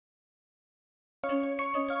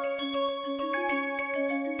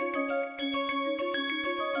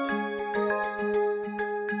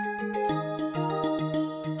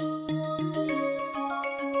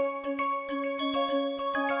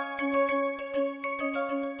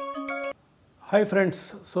Hi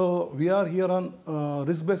friends, so we are here on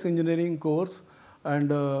risk-based engineering course, and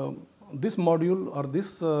this module or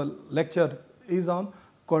this lecture is on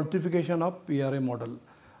quantification of PRA model.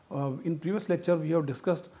 In previous lecture we have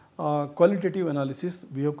discussed qualitative analysis,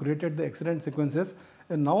 we have created the accident sequences,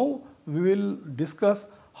 and now we will discuss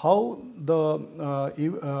how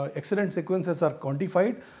the accident sequences are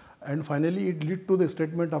quantified, and finally it leads to the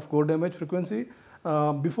statement of core damage frequency.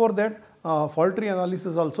 Before that, fault tree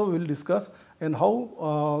analysis also we will discuss, and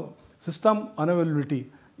how system unavailability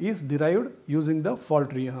is derived using the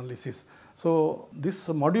fault tree analysis. So this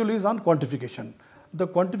module is on quantification. The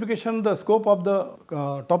quantification, the scope of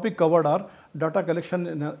the topic covered are data collection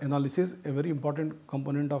analysis, a very important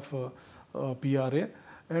component of PRA,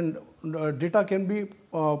 and data can be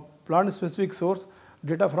plant specific source,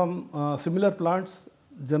 data from similar plants,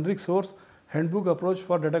 generic source, handbook approach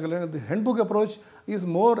for data collection. The handbook approach is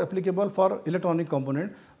more applicable for electronic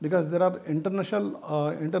component because there are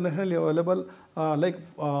internationally available like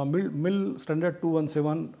MIL standard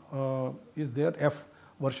 217 is there, F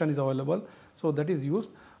version is available, so that is used.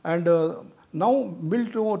 And now MIL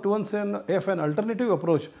 217 F, an alternative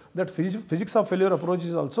approach, that physics of failure approach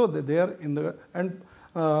is also there in the, and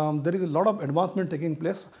there is a lot of advancement taking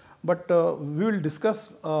place, but we will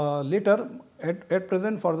discuss later. At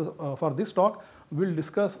present, for this talk, we will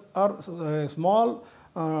discuss our small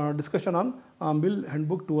discussion on MIL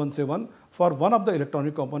handbook 217 for one of the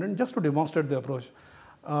electronic component, just to demonstrate the approach.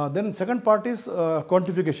 Then second part is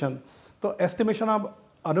quantification. So estimation of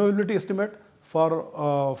unavailability estimate for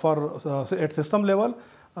at system level,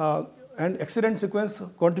 and accident sequence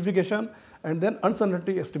quantification, and then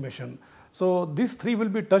uncertainty estimation. So these three will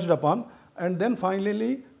be touched upon, and then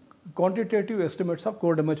finally quantitative estimates of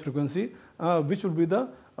core damage frequency, which will be the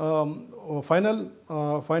final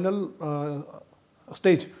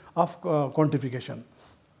stage of quantification.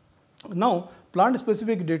 Now, plant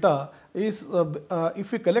specific data is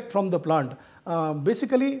if we collect from the plant,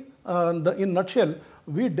 basically in nutshell,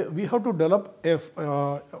 we have to develop a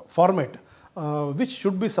format which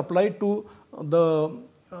should be supplied to the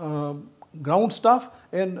ground staff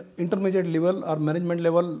and intermediate level or management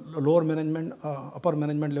level, lower management, upper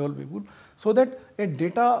management level people, so that a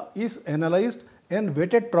data is analyzed and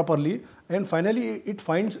weighted properly, and finally it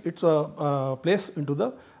finds its place into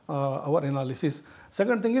the our analysis.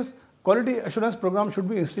 Second thing is quality assurance program should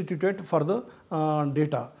be instituted for the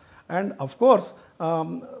data, and of course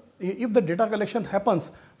if the data collection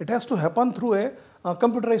happens, it has to happen through a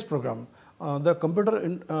computerized program. The computer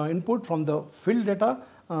input from the field data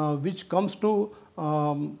which comes to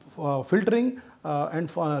filtering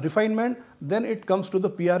and refinement, then it comes to the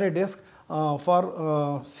PRA desk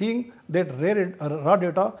for seeing that raw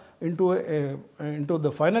data into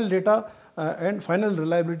the final data and final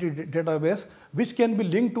reliability database, which can be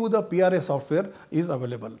linked to the PRA software is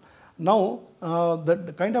available. Now,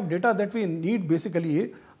 the kind of data that we need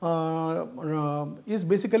basically is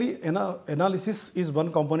basically analysis is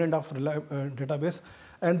one component of database,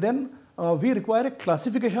 and then we require a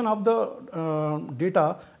classification of the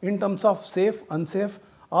data in terms of safe, unsafe,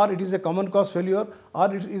 or it is a common cause failure,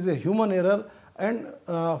 or it is a human error, and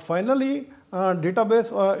finally database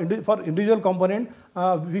for individual component,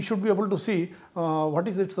 we should be able to see what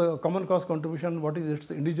is its common cause contribution, what is its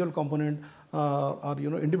individual component, or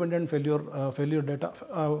independent failure data.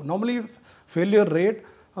 Normally failure rate,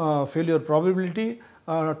 failure probability,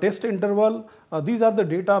 test interval, these are the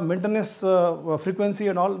data, maintenance frequency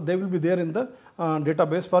and all, they will be there in the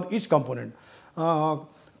database for each component.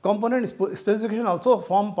 Component specification also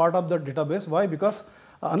form part of the database. Why? Because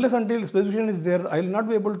unless until specification is there, I will not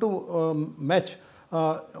be able to match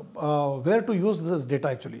where to use this data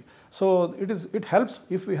actually. So it helps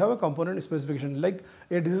if we have a component specification, like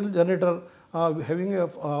a diesel generator having a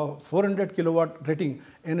 400 kilowatt rating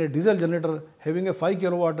and a diesel generator having a 5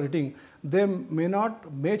 kilowatt rating, they may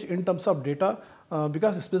not match in terms of data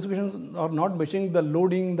because specifications are not matching the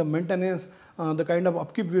loading, the maintenance, the kind of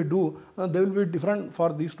upkeep we do, they will be different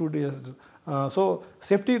for these two days. So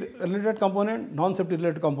safety related component, non-safety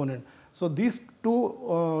related component. So these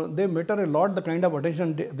two they matter a lot, the kind of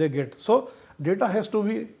attention they get. So data has to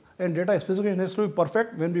be, and data specification has to be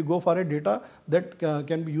perfect when we go for a data that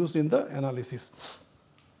can be used in the analysis.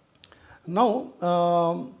 Now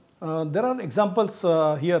there are examples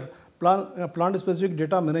here, plant specific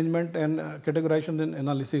data management and categorization and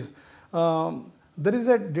analysis. There is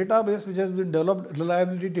a database which has been developed,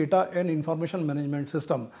 reliability data and information management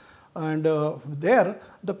system. And there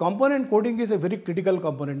the component coding is a very critical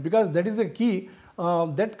component, because that is a key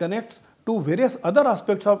that connects to various other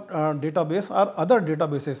aspects of database or other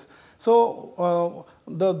databases. So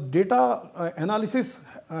the data analysis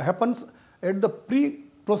happens at the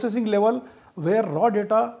pre-processing level where raw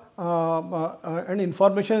data and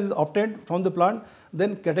information is obtained from the plant,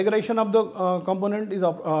 then categorization of the component is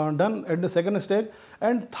done at the second stage,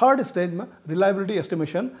 and third stage reliability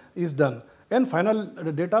estimation is done, and final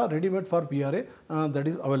data ready-made for PRA that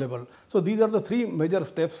is available. So these are the three major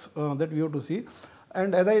steps that we have to see.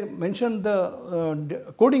 And as I mentioned,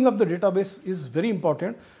 the coding of the database is very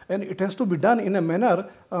important, and it has to be done in a manner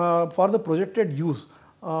for the projected use.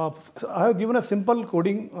 I have given a simple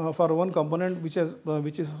coding for one component which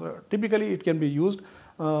is typically it can be used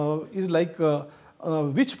is like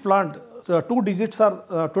which plant 2 digits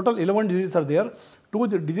are total 11 digits are there, 2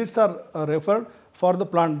 digits are referred for the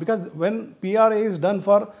plant, because when PRA is done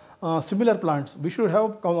for similar plants, we should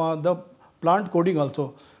have the plant coding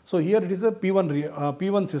also. So here it is a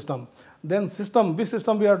P1 system. Then system, which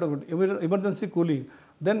system we are doing? Emergency cooling.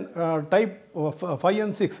 Then type 5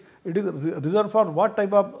 and 6, it is reserved for what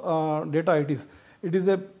type of data it is? It is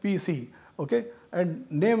a PC, okay, and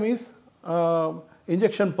name is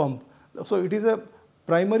injection pump. So it is a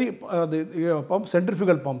primary pump,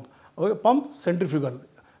 centrifugal pump, okay, pump centrifugal,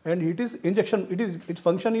 and it is injection. Its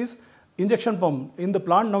function is injection pump. In the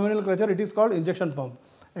plant nomenclature, it is called injection pump.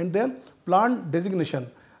 And then plant designation,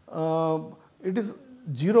 it is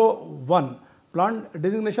 01. Plant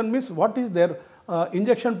designation means what is there,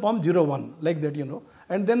 injection pump 01, like that,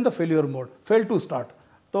 and then the failure mode, fail to start.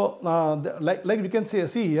 So like you can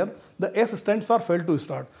see here, the S stands for fail to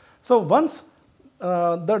start. So once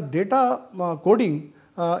the data coding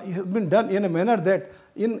has been done in a manner that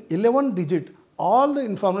in 11 digit all the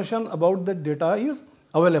information about the data is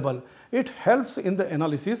available, it helps in the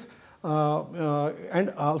analysis and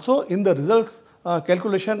also in the results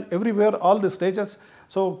calculation everywhere, all the stages.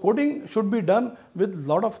 So coding should be done with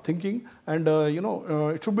lot of thinking, and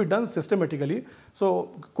it should be done systematically. So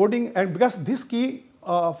coding, and because this key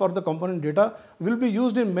for the component data will be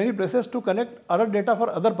used in many places to connect other data for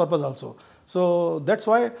other purpose also. So that's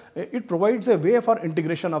why it provides a way for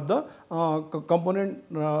integration of the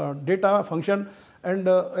component data function. And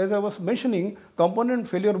as I was mentioning, component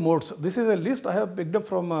failure modes, this is a list I have picked up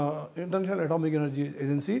from International Atomic Energy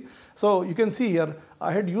Agency. So you can see here,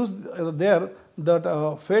 I had used there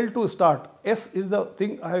that fail to start, S is the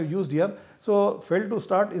thing I have used here. So fail to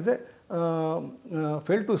start is a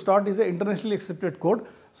internationally accepted code.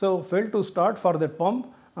 So fail to start for that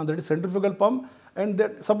pump, and that is centrifugal pump, and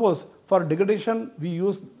that suppose for degradation we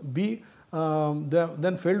use B,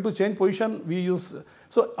 then fail to change position we use.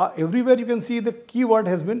 So everywhere you can see the keyword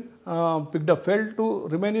has been picked up, fail to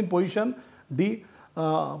remain in position D,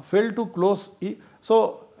 fail to close E.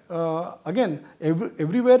 So again,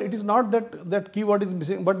 everywhere it is not that keyword is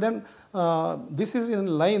missing, but then this is in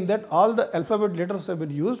line that all the alphabet letters have been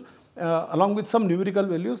used along with some numerical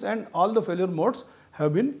values, and all the failure modes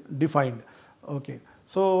have been defined. Okay.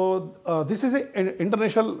 So this is an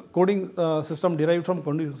international coding system derived from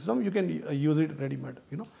coding system. You can use it ready-made.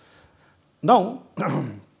 Now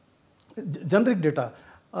generic data.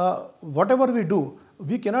 Whatever we do,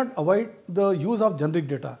 we cannot avoid the use of generic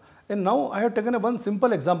data. And now I have taken one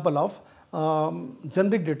simple example of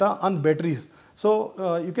generic data on batteries. So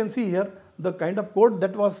you can see here the kind of code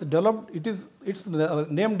that was developed. It's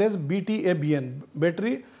named as BTABN,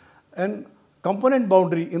 battery, and component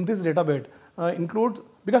boundary in this database includes,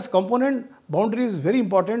 because component boundary is very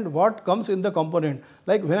important, what comes in the component.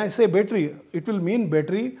 Like when I say battery, it will mean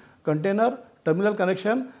battery, container, terminal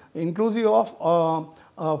connection, inclusive of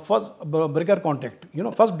first breaker contact,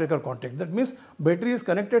 first breaker contact. That means battery is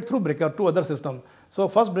connected through breaker to other system. So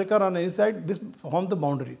first breaker on any side, this forms the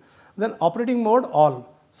boundary. Then operating mode, all.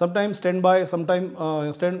 Sometimes standby, sometimes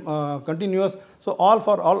continuous. So all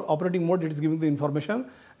for all operating mode, it is giving the information.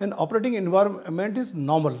 And operating environment is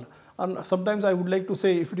normal. And sometimes I would like to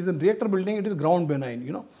say, if it is in reactor building, it is ground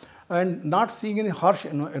benign, and not seeing any harsh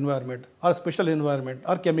environment or special environment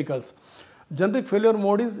or chemicals. Generic failure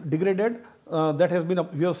mode is degraded. That has been,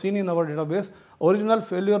 we have seen in our database. Original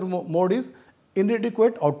failure mode is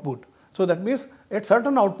inadequate output. So that means at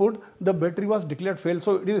certain output, the battery was declared failed.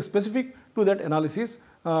 So it is specific to that analysis.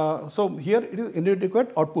 So here it is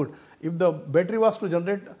inadequate output. If the battery was to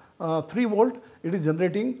generate 3 volt, it is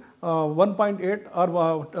generating 1.8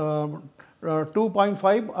 or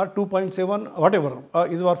 2.5 or 2.7, whatever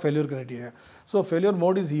is our failure criteria. So failure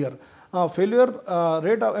mode is here. Failure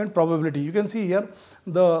rate and probability. You can see here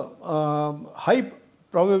the high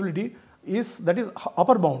probability is, that is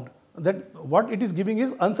upper bound. That what it is giving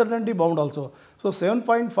is uncertainty bound also. So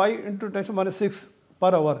 7.5 into 10⁻⁶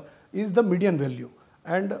 per hour is the median value,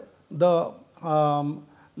 and the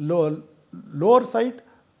lower side,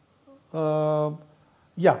 and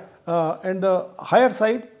the higher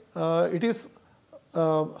side it is,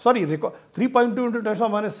 sorry, 3.2 into 10 to the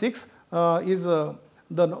minus 6 is the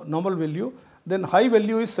normal value, then high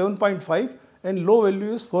value is 7.5 and low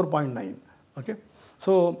value is 4.9. Okay.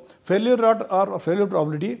 So, failure rate or failure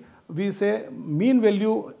probability, we say mean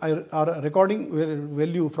value or recording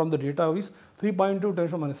value from the data is 3.2 10 to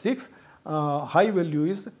the minus 6, high value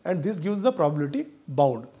is, and this gives the probability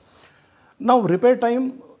bound. Now, repair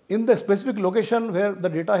time in the specific location where the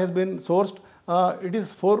data has been sourced, it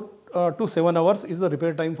is 4 to 7 hours is the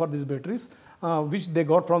repair time for these batteries, which they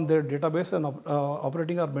got from their database and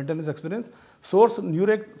operating or maintenance experience. Source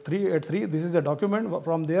NUREC 383, this is a document,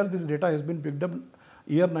 from there this data has been picked up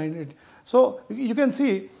year 98. So, you can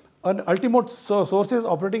see an ultimate sources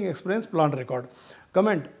operating experience plant record.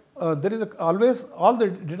 Comment, there is always, all the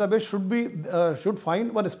database should be, should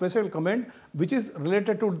find one special comment which is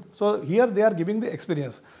related to, so here they are giving the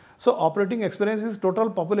experience. So, operating experience is total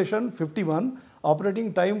population 51,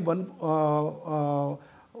 operating time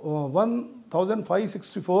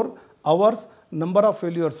 1564 hours, number of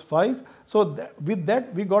failures 5. So, with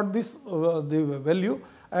that we got this the value,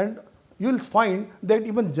 and you will find that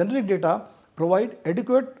even generic data provide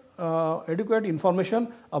adequate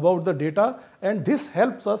information about the data, and this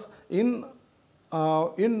helps us in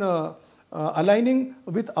aligning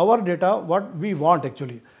with our data what we want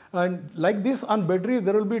actually. And like this on battery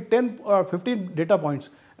there will be 10 or 15 data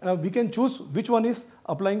points. We can choose which one is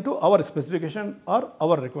applying to our specification or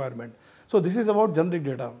our requirement. So, this is about generic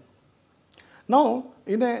data. Now,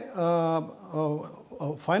 in a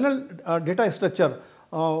final data structure,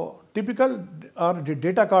 typical or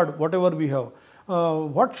data card whatever we have,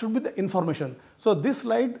 what should be the information. So, this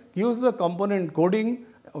slide gives the component coding,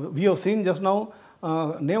 we have seen just now,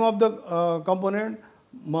 name of the component,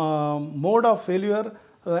 mode of failure,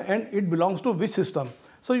 and it belongs to which system.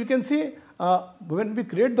 So, you can see when we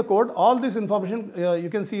create the code, all this information you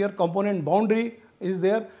can see here, component boundary is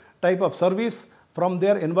there, type of service, from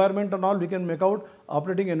their environment and all we can make out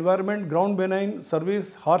operating environment, ground benign,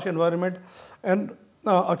 service, harsh environment, and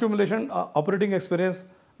accumulation operating experience,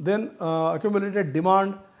 then accumulated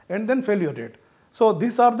demand, and then failure rate. So,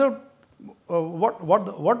 these are the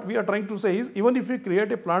what we are trying to say is, even if we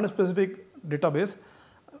create a plant specific database,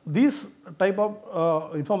 these type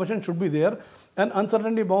of information should be there, and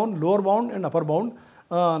uncertainty bound, lower bound and upper bound,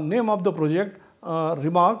 name of the project,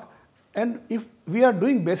 remark, and if we are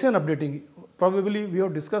doing baseline updating, probably we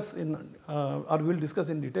have discussed in or we will discuss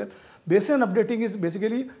in detail. Baseline updating is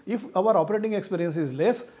basically, if our operating experience is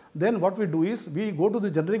less, then what we do is we go to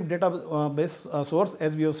the generic database source,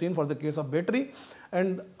 as we have seen for the case of battery,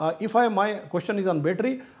 and if my question is on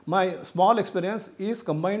battery, my small experience is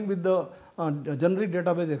combined with the generic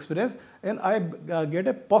database experience, and I get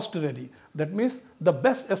a posteriori. That means the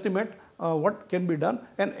best estimate what can be done,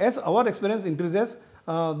 and as our experience increases,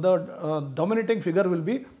 the dominating figure will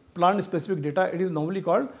be plant specific data. It is normally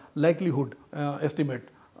called likelihood estimate,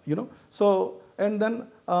 you know. So, and then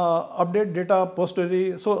update data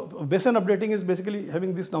posteriori. So, baseline updating is basically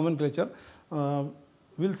having this nomenclature.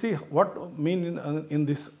 We will see what mean in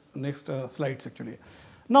this next slides actually.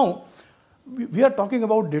 Now, we are talking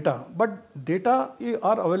about data, but data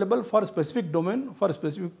are available for a specific domain, for a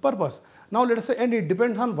specific purpose. Now, let us say, and it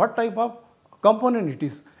depends on what type of component it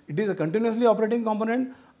is. It is a continuously operating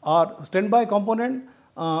component or standby component.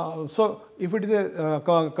 So, if it is a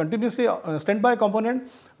continuously standby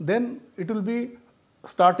component, then it will be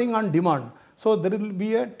starting on demand. So, there will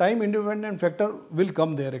be a time independent factor will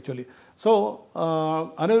come there actually. So,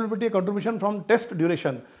 unavailability contribution from test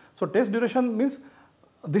duration. So, test duration means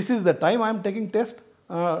this is the time I am taking test,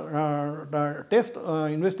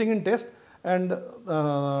 investing in test, and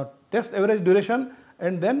test average duration,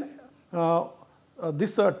 and then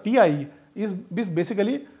this TI is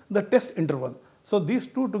basically the test interval. So, these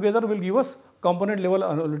two together will give us component level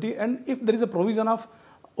availability, and if there is a provision of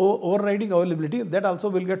overriding availability, that also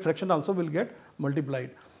will get, fraction also will get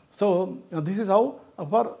multiplied. So, this is how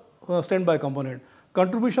for standby component.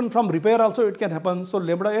 Contribution from repair also it can happen. So,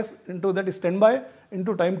 lambda s into that is standby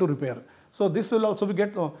into time to repair. So, this will also be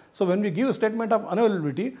get, so when we give a statement of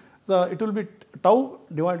unavailability, it will be tau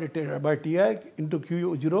divided by Ti into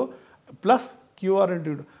Q0 plus QR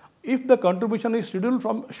into. If the contribution is scheduled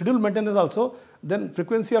from scheduled maintenance also, then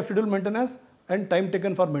frequency of scheduled maintenance and time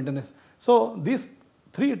taken for maintenance. So, these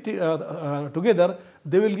three together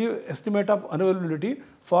they will give estimate of unavailability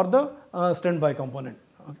for the standby component.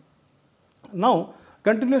 Okay. Now,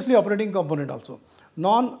 continuously operating component also,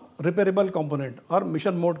 non-repairable component or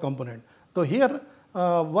mission mode component. So, here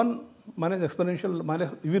 1 minus exponential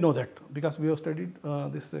minus, we know that because we have studied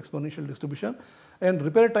this exponential distribution, and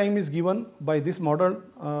repair time is given by this model,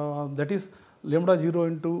 that is lambda 0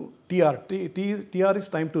 into TR. TR is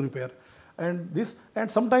time to repair. And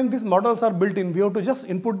sometimes these models are built in. We have to just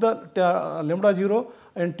input the lambda 0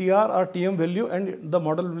 and TR or TM value, and the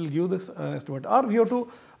model will give this estimate. Or we have to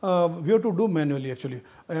do manually actually,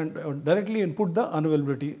 and directly input the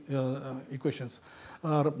unavailability equations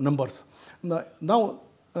or numbers. Now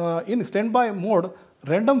in standby mode,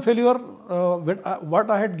 random failure, what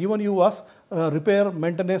I had given you was repair,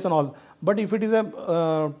 maintenance and all. But if it is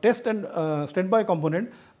a test and standby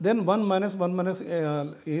component, then 1 minus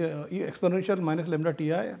exponential minus lambda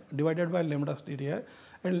Ti divided by lambda Ti,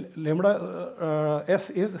 and lambda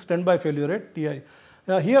S is standby failure rate Ti.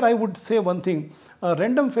 Here I would say one thing,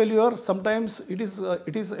 random failure sometimes it is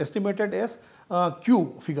estimated as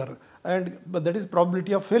Q figure, but that is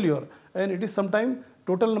probability of failure, and it is sometimes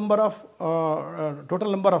total number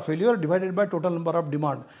of failure divided by total number of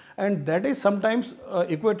demand, and that is sometimes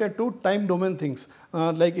equated to time domain things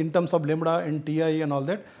like in terms of lambda and Ti and all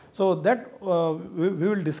that. So that we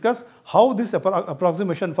will discuss how this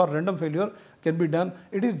approximation for random failure can be done.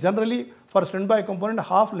 It is generally for standby component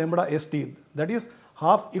half lambda St, that is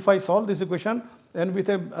half if I solve this equation and with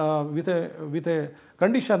a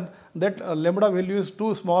condition that lambda value is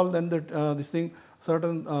too small, then this thing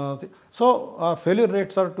certain so failure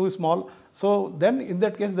rates are too small. So then in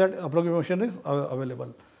that case that approximation is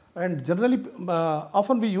available, and generally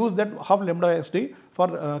often we use that half lambda St for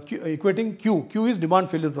equating Q. Q is demand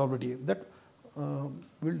failure probability, that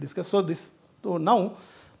we will discuss. So now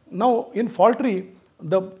in fault tree,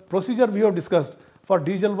 the procedure we have discussed for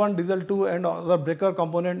diesel 1, diesel 2 and other breaker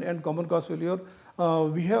component and common cause failure,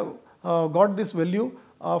 we have got this value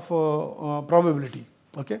of probability.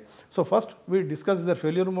 Okay. So first we discuss their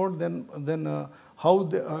failure mode, then how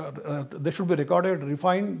they should be recorded,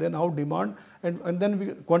 refined, then how demand, and then we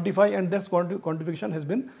quantify, and that quantification has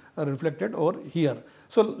been reflected over here.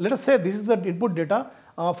 So let us say this is the input data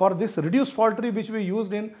for this reduced fault tree which we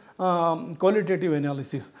used in qualitative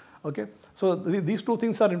analysis. Okay. So these two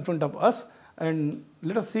things are in front of us, and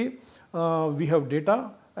let us see, we have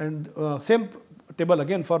data and same table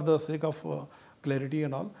again for the sake of clarity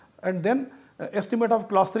and all, and then estimate of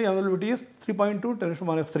class 3 availability is 3.2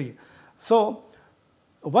 × 3. So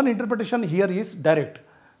one interpretation here is direct.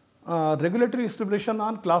 Regulatory stipulation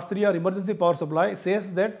on class 3 or emergency power supply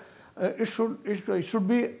says that it should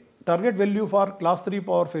be target value for class 3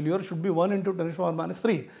 power failure should be 1 ×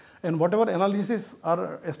 10⁻³ and whatever analysis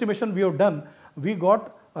or estimation we have done, we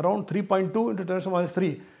got around 3.2 ×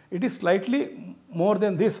 10⁻³. It is slightly more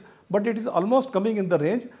than this, but it is almost coming in the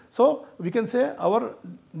range. So we can say our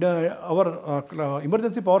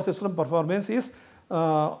emergency power system performance is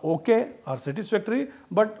okay or satisfactory,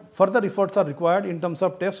 but further efforts are required in terms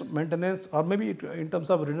of test, maintenance, or maybe in terms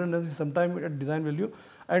of redundancy sometime at design value,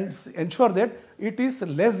 and ensure that it is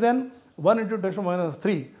less than 1 ×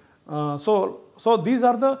 10⁻³. So these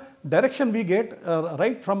are the direction we get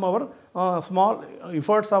right from our small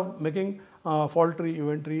efforts of making fault tree,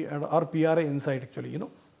 event tree, and or PRA insight actually,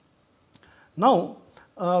 Now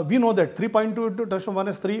we know that 3.2 ×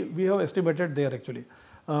 10⁻³ we have estimated there actually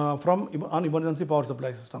from on emergency power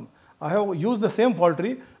supply system. I have used the same fault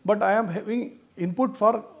tree, but I am having input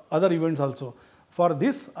for other events also. For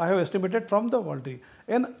this I have estimated from the fault tree,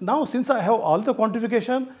 and now since I have all the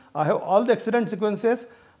quantification, I have all the accident sequences,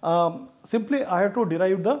 simply I have to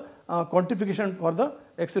derive the quantification for the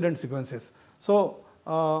accident sequences. So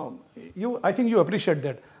I think you appreciate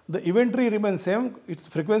that. The event tree remains same, its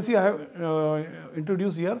frequency I have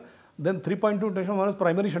introduced here. Then 3.2 ×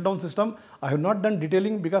 primary shutdown system, I have not done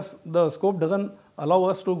detailing because the scope does not allow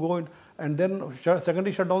us to go in, and then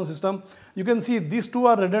secondary shutdown system. You can see these two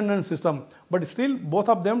are redundant system, but still both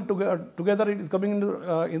of them together it is coming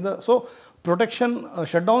in the so protection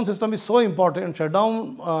shutdown system is so important,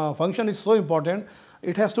 shutdown function is so important,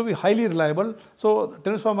 it has to be highly reliable. So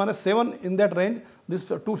 10⁻⁷ in that range, these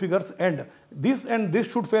two figures end. This and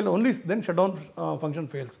this should fail, only then shutdown function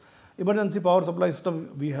fails. Emergency power supply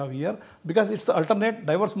system we have here because its alternate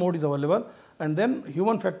diverse mode is available, and then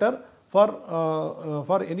human factor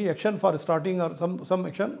for any action for starting or some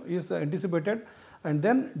action is anticipated, and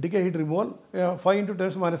then decay heat removal 5 ×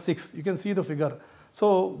 10⁻⁶. You can see the figure.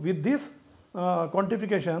 So with this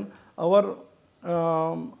quantification, our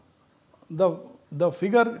the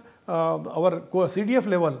figure our CDF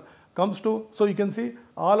level comes to, so you can see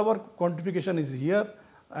all our quantification is here,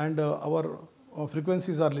 and our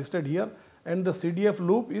frequencies are listed here, and the CDF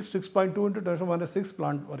loop is 6.2 × 10⁻⁶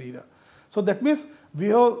 plant per area. So that means we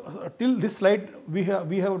have till this slide we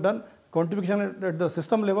have done quantification at the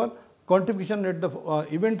system level, quantification at the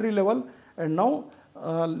event tree level, and now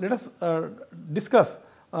let us discuss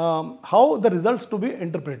how the results to be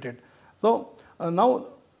interpreted. So, now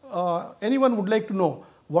anyone would like to know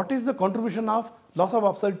what is the contribution of loss of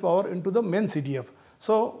upside power into the main CDF.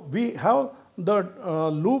 So, we have the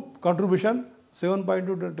loop contribution 7.2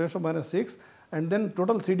 to the 10 to the minus 6, and then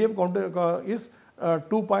total CDF is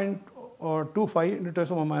 2.25 into 10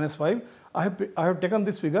 to the minus 5. I have taken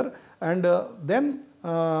this figure, and then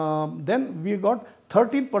we got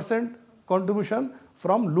 13% contribution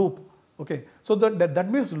from loop. Okay. So,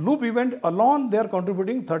 that means loop event alone they are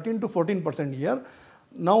contributing 13 to 14% here.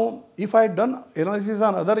 Now, if I had done analysis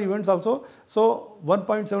on other events also, so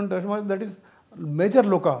 1.7 that is major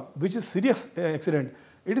loca, which is serious accident,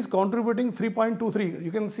 it is contributing 3.23.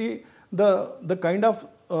 You can see the kind of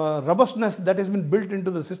robustness that has been built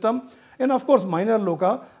into the system, and of course minor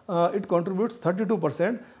loca it contributes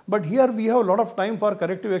 32%, but here we have a lot of time for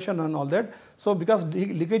corrective action and all that. So, because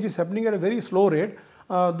leakage is happening at a very slow rate,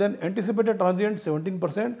 then anticipated transient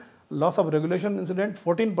 17%, loss of regulation incident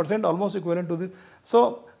 14%, almost equivalent to this.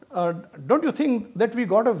 So, don't you think that we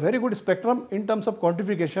got a very good spectrum in terms of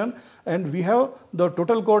quantification, and we have the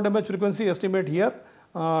total core damage frequency estimate here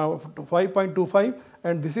 5.25,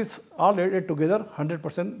 and this is all added together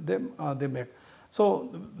 100% they make. So,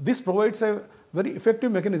 this provides a very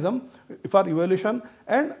effective mechanism for evaluation,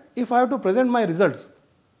 and if I have to present my results,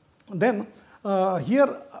 then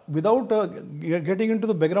here without getting into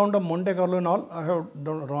the background of Monte Carlo and all, I have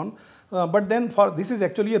drawn, but then for this is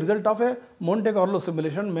actually a result of a Monte Carlo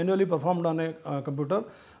simulation manually performed on a computer,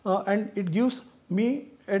 and it gives me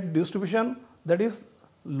a distribution that is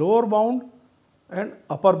lower bound and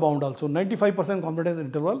upper bound also, 95% confidence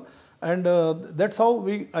interval, and that is how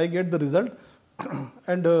I get the result.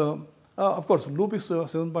 And of course, loop is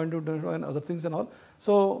 7.2 and other things and all.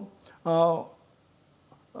 So,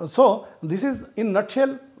 so this is in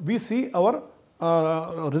nutshell we see our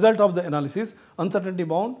result of the analysis, uncertainty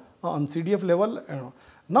bound on CDF level.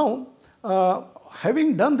 Now,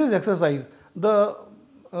 having done this exercise, the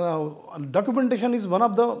documentation is one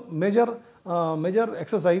of the major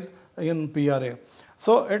exercise in PRA.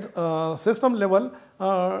 So, at system level,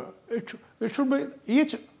 it should be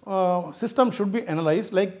each system should be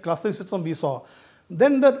analyzed like class 3 system we saw.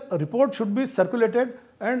 Then the report should be circulated,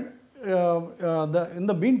 and in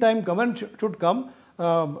the meantime comment should come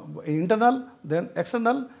internal, then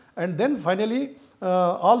external, and then finally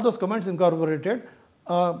all those comments incorporated.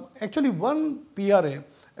 Actually, one PRA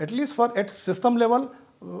at least at system level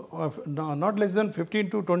not less than 15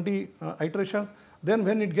 to 20 iterations. Then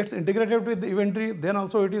when it gets integrated with the inventory, then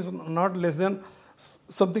also it is not less than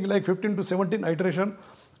something like 15 to 17 iteration,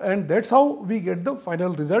 and that is how we get the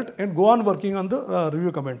final result and go on working on the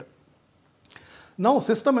review comment. Now,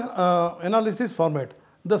 system analysis format.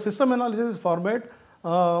 The system analysis format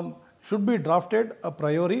should be drafted a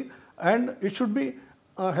priori, and it should be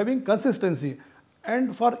having consistency.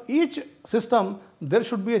 And for each system, there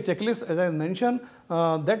should be a checklist, as I mentioned,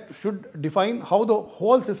 that should define how the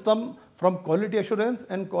whole system from quality assurance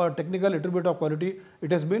and technical attribute of quality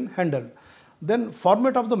it has been handled. Then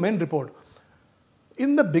format of the main report.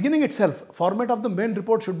 In the beginning itself, format of the main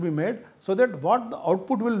report should be made, so that what the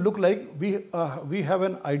output will look like, we have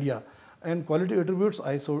an idea. And quality attributes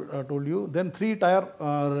I told you, then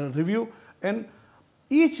 3-tier review, and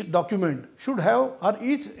each document should have, or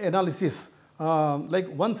each analysis, like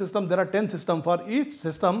one system there are 10 systems, for each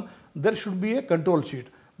system there should be a control sheet.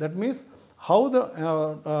 That means how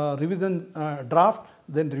the revision draft,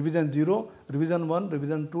 then revision 0, revision 1,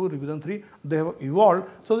 revision 2, revision 3 they have evolved,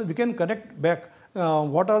 so that we can connect back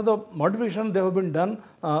what are the modifications they have been done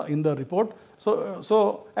in the report.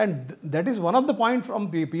 So and that is one of the points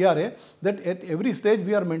from PRA, that at every stage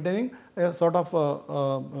we are maintaining a sort of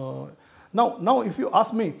now if you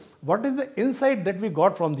ask me what is the insight that we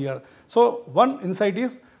got from there. So one insight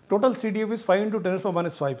is total CDF is 5 into 10 to the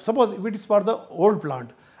minus 5. Suppose if it is for the old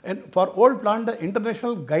plant, and for old plant the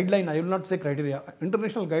international guideline, I will not say criteria,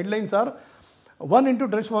 international guidelines are 1 into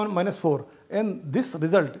 10 to the minus 4, and this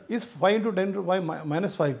result is 5 into 10 to the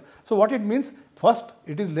minus 5. So what it means? First,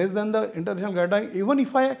 it is less than the international guideline. Even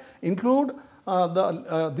if I include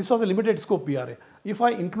this was a limited scope PRA. If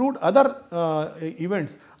I include other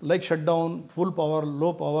events like shutdown, full power,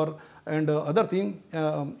 low power, and other thing,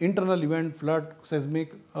 internal event, flood,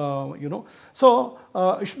 seismic, so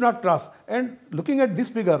it should not cross. And looking at this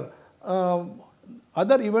figure,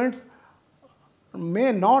 other events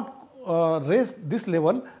may not raise this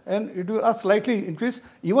level, and it will slightly increase.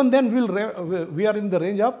 Even then we are in the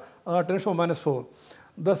range of 10 to the minus 4.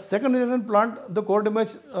 The second generation plant, the core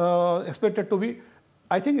damage expected to be,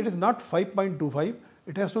 I think it is not 5.25,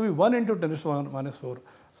 it has to be 1 into 10 to the minus 4.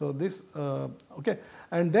 So, this okay,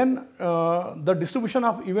 and then the distribution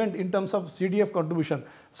of event in terms of CDF contribution.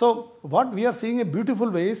 So, what we are seeing a beautiful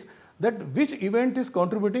way is that which event is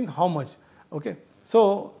contributing how much. Okay.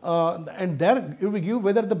 So, and there it will give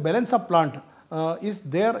whether the balance of plant is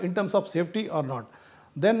there in terms of safety or not.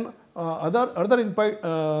 Then other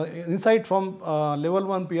insight from level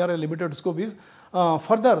 1 PRA limited scope is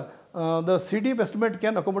further the CDF estimate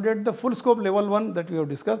can accommodate the full scope level 1 that we have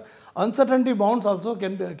discussed. Uncertainty bounds also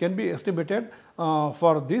can be estimated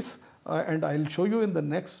for this, and I will show you in the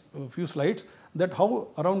next few slides that how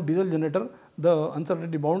around diesel generator the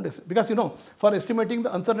uncertainty bound is, because for estimating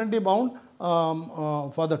the uncertainty bound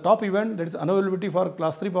for the top event, that is unavailability for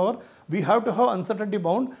class 3 power, we have to have uncertainty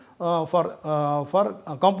bound for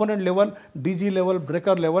component level, DG level,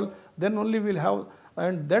 breaker level, then only we will have,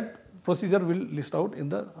 and that procedure will list out in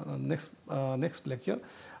the next lecture.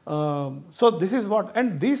 So, this is what,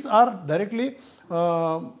 and these are directly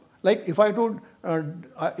like if I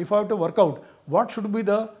have to work out what should be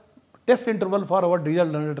the test interval for our diesel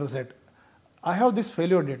generator set. I have this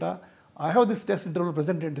failure data, I have this test interval,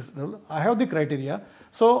 present test interval, I have the criteria.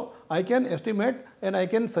 So, I can estimate and I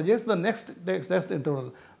can suggest the next test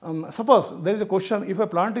interval. Suppose there is a question, if a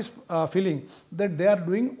plant is feeling that they are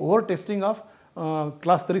doing over testing of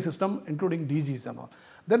class 3 system including DGs and all,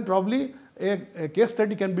 then probably a case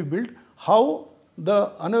study can be built how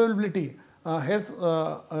the unavailability has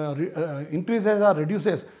increases or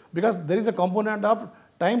reduces, because there is a component of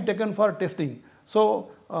time taken for testing.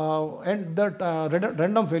 So, and the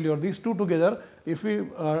random failure, these two together, if we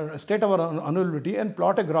state our unavailability and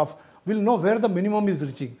plot a graph, we will know where the minimum is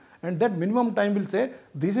reaching, and that minimum time will say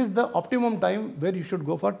this is the optimum time where you should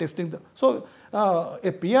go for testing. So,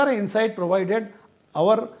 a PRA insight provided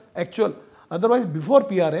our actual, otherwise before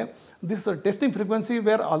PRA, this testing frequency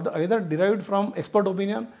were either derived from expert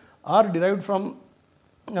opinion or derived from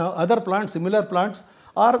other plants, similar plants,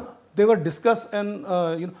 or they were discussed, and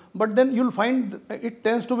but then you will find it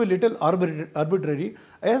tends to be little arbitrary,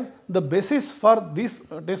 as the basis for this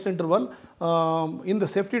test interval in the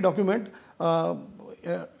safety document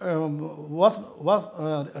was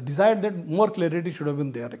desired that more clarity should have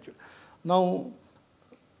been there actually. Now,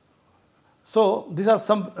 so these are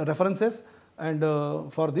some references, and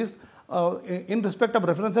for this in respect of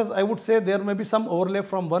references, I would say there may be some overlap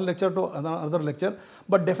from one lecture to another lecture,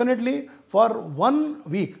 but definitely for 1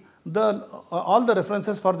 week all the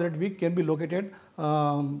references for that week can be located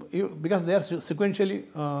because they are sequentially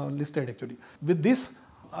listed actually. With this,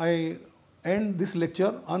 I end this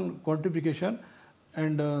lecture on quantification,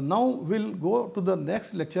 and now we will go to the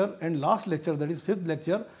next lecture and last lecture, that is 5th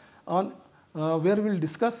lecture, on where we will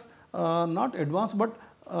discuss not advanced but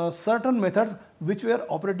certain methods which were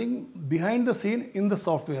operating behind the scene in the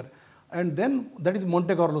software, and then that is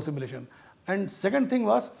Monte Carlo simulation. And second thing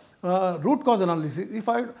was root cause analysis.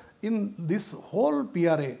 In this whole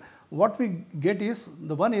PRA, what we get is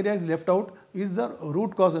the one area is left out is the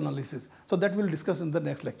root cause analysis. So, that we will discuss in the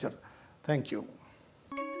next lecture. Thank you.